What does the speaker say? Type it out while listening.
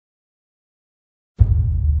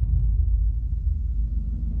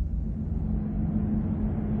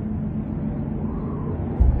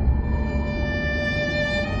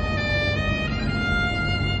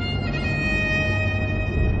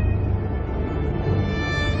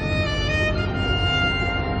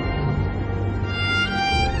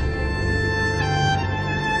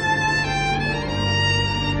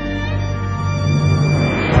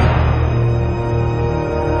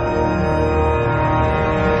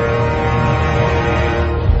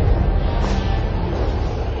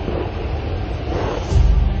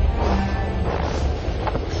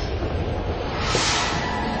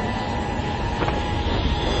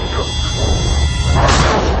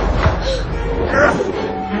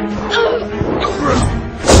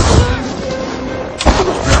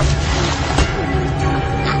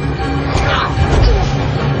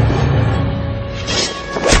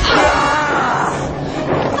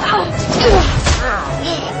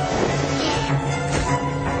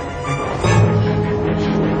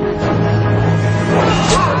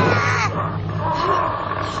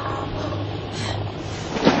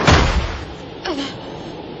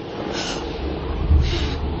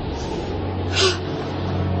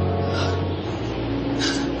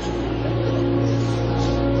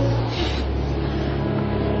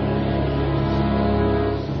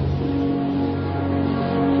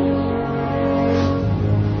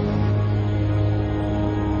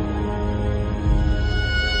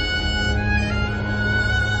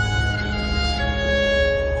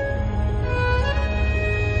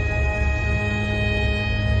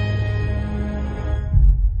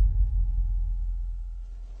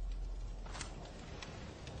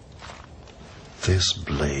This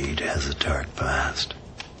blade has a dark past.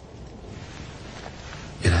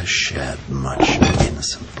 It has shed much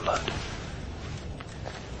innocent blood.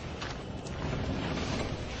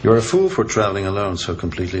 You're a fool for traveling alone so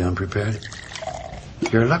completely unprepared.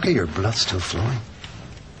 You're lucky your blood's still flowing.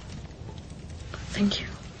 Thank you.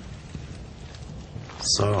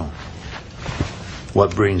 So,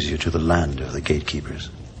 what brings you to the land of the gatekeepers?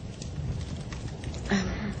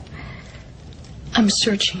 I'm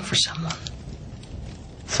searching for someone.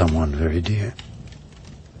 Someone very dear.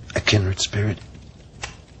 A kindred spirit.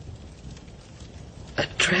 A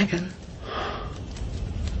dragon.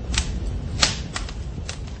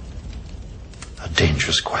 A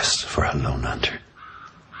dangerous quest for a lone hunter.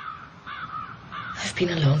 I've been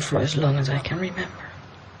alone for as long as I can remember.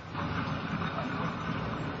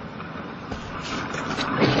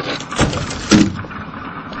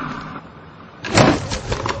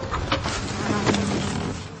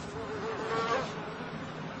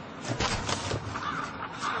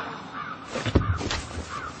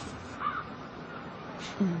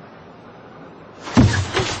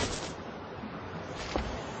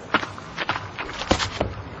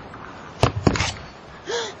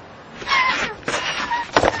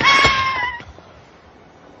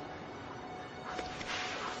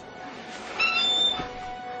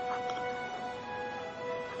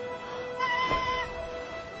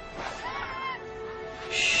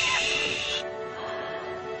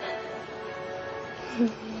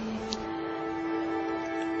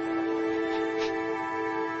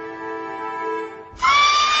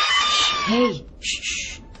 Hey,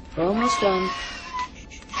 shh, we're almost done.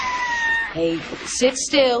 Hey, sit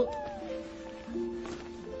still.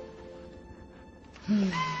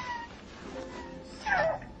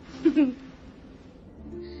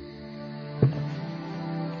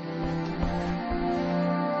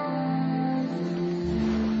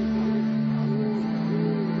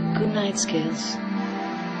 Good night, Scales.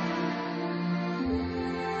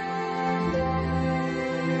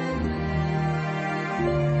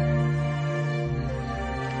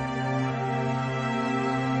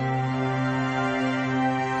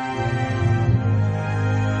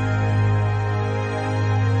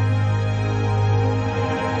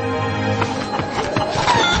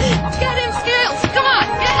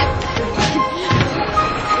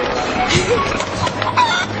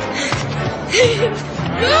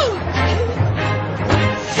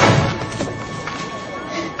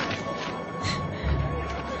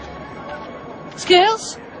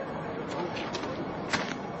 Scales?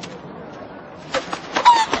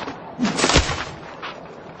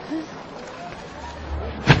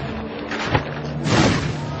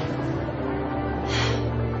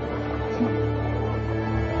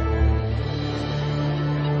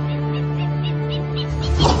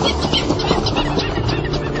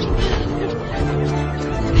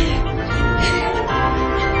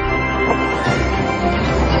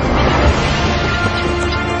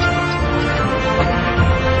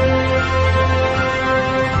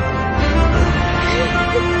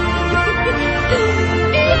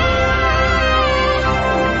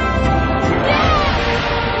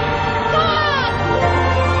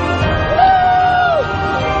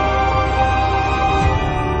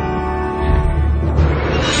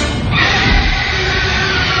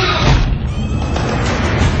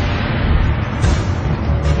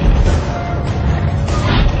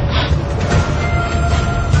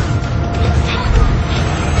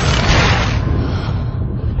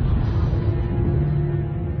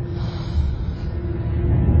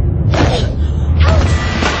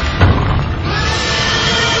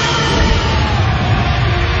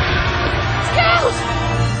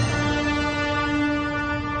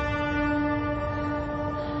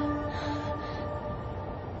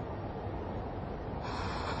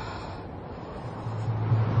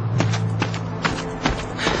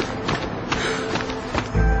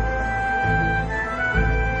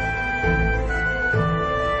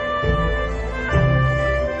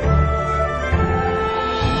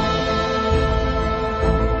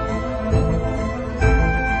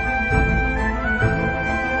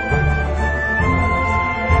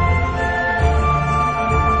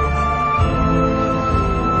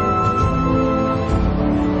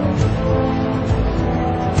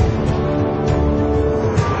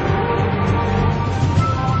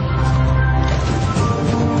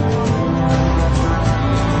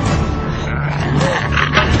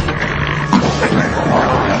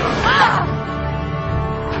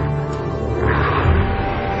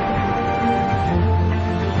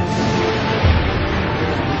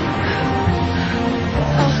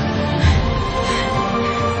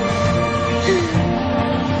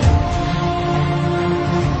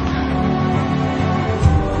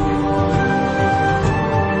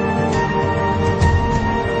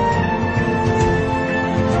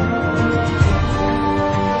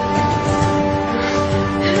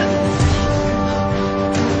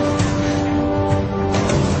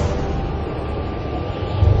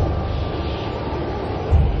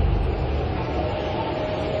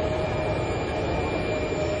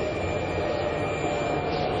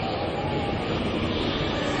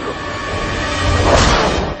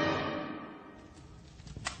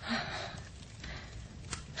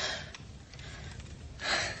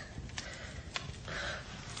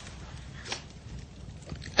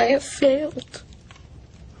 have failed.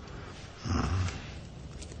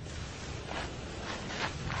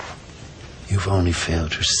 You've only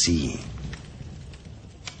failed to see.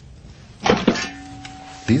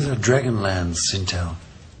 These are Dragonlands, Sintel.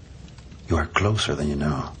 You are closer than you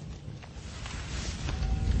know.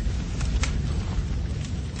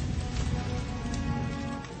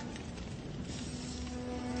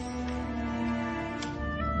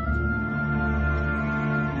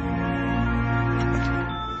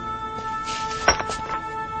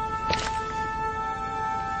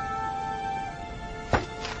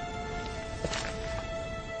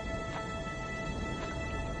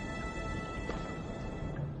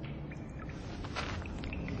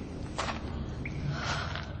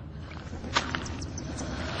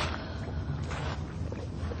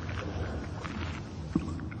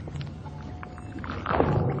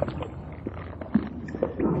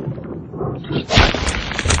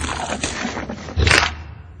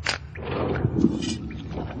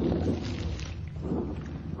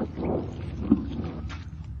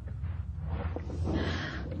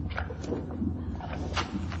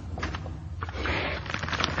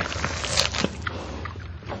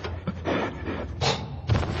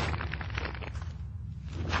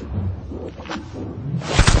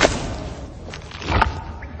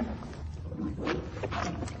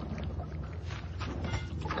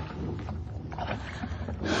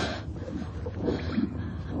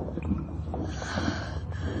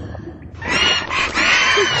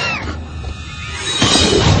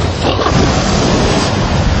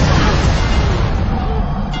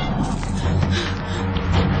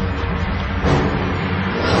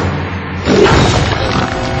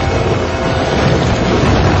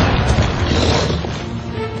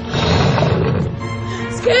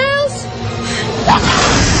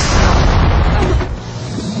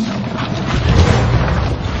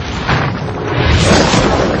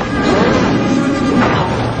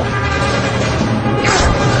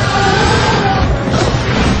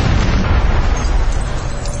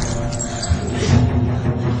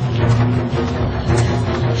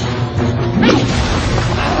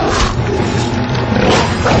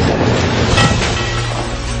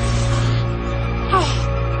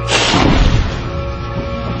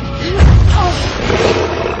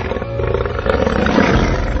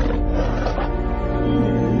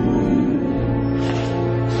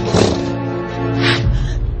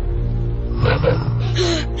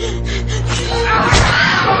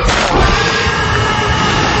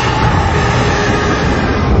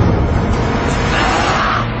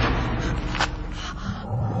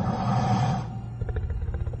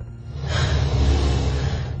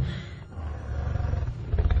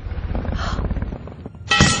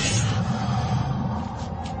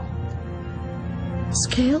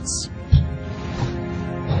 Scales?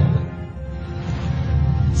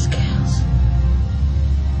 Scales.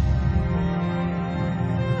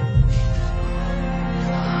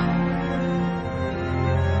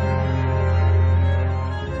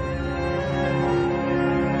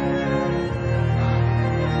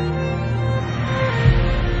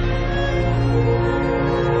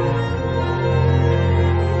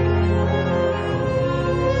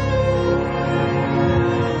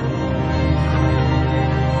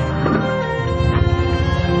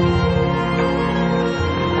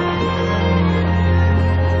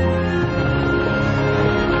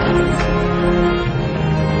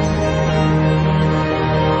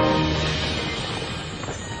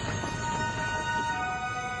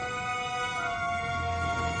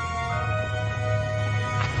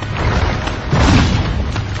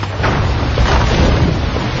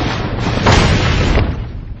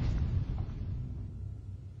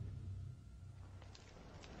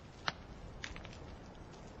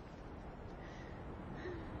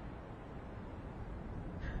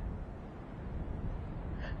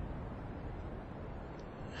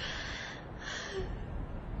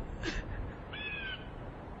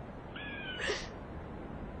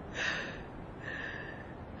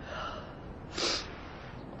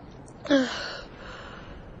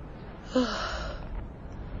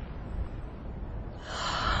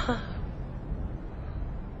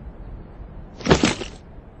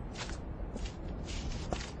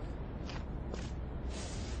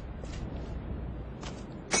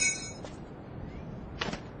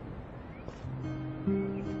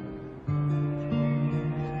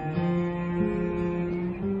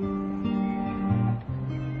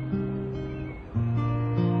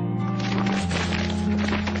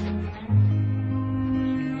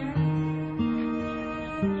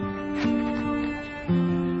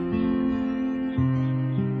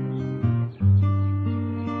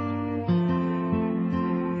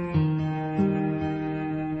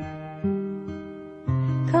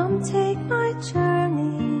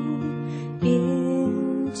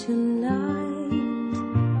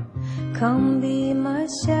 Come be my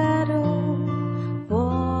shadow,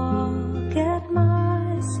 walk at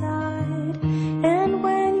my side, and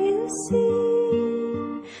when you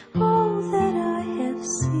see all that I have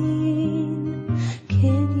seen,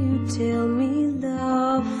 can you tell me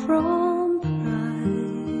love from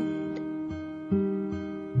pride?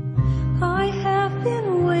 I have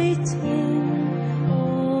been waiting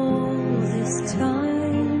all this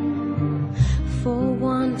time for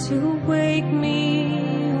one to wake me,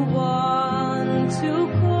 one to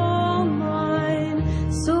call mine.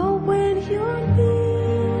 So when you're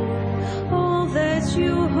near, all that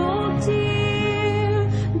you hold dear,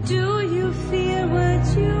 do you fear what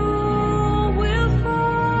you will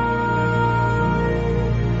find?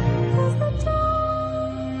 As the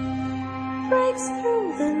dawn breaks through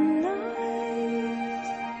the night,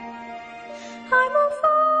 I'm a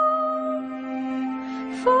fall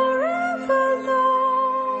for